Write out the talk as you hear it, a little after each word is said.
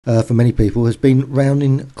for many people has been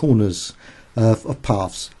rounding corners of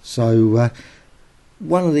paths. So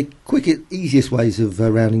one of the quickest, easiest ways of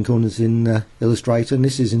rounding corners in Illustrator, and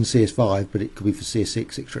this is in CS5, but it could be for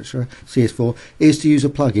CS6, etc., CS4, is to use a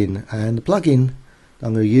plugin. And the plugin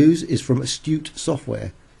I'm going to use is from Astute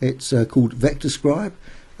software. It's called VectorScribe.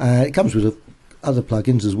 It comes with other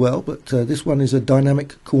plugins as well, but this one is a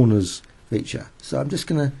dynamic corners feature. So I'm just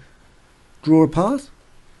going to draw a path.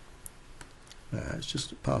 It's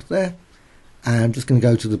just a path there. And I'm just going to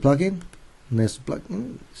go to the plugin. And there's the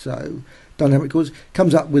plugin. So dynamic corners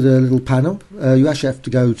comes up with a little panel. You actually have to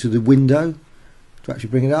go to the window to actually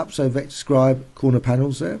bring it up. So VectorScribe corner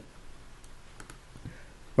panels there.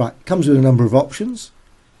 Right, comes with a number of options.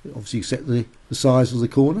 Obviously you set the size of the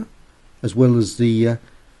corner as well as the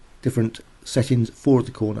different settings for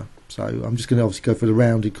the corner. So I'm just going to obviously go for the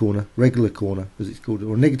rounded corner, regular corner as it's called,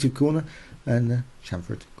 or negative corner, and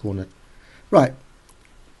chamfered corner. Right,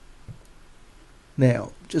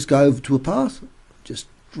 now just go over to a path, just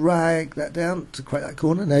drag that down to create that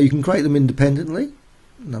corner. Now you can create them independently,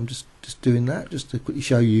 and I'm just doing that just to quickly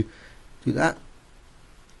show you. Do that,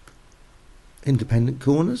 independent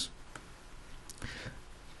corners.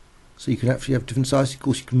 So you can actually have different sizes. Of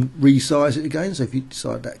course you can resize it again, so if you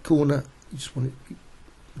decide that corner you just want it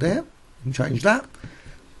there, you can change that.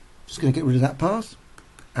 Just going to get rid of that path,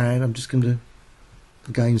 and I'm just going to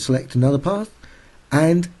again select another path,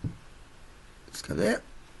 and let's go there.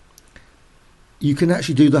 You can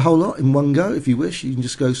actually do the whole lot in one go if you wish. You can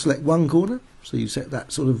just go select one corner, so you set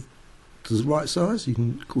that sort of to the right size. You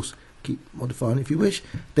can of course keep modifying it if you wish,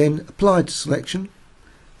 then apply to selection,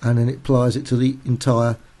 and then it applies it to the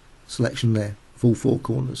entire selection there, full four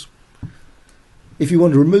corners. If you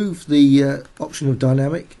want to remove the option of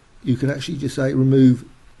dynamic, you can actually just say remove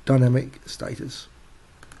dynamic status,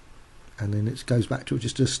 and then it goes back to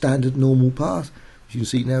just a standard normal path. As you can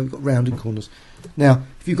see now we've got rounded corners. Now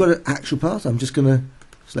if you've got an actual path, I'm just going to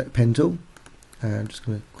select pen tool, and I'm just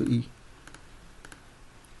going to quickly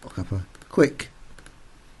lock up a quick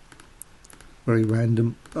very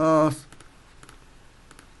random path.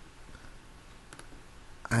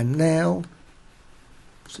 And now,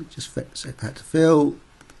 so just set that to fill,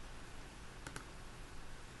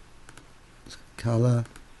 set colour,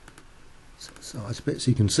 set the size a bit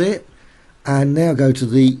so you can see it, and now go to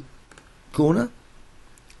the corner,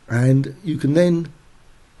 and you can then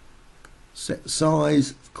set the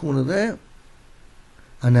size of the corner there.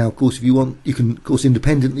 And now of course if you want, you can of course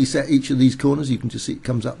independently set each of these corners. You can just see it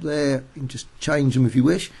comes up there, you can just change them if you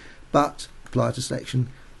wish, but apply to selection,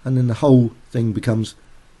 and then the whole thing becomes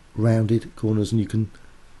rounded corners, and you can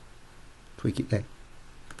tweak it there.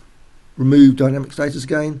 Remove dynamic status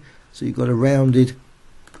again, so you've got a rounded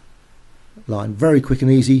line. Very quick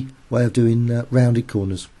and easy way of doing rounded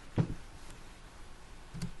corners.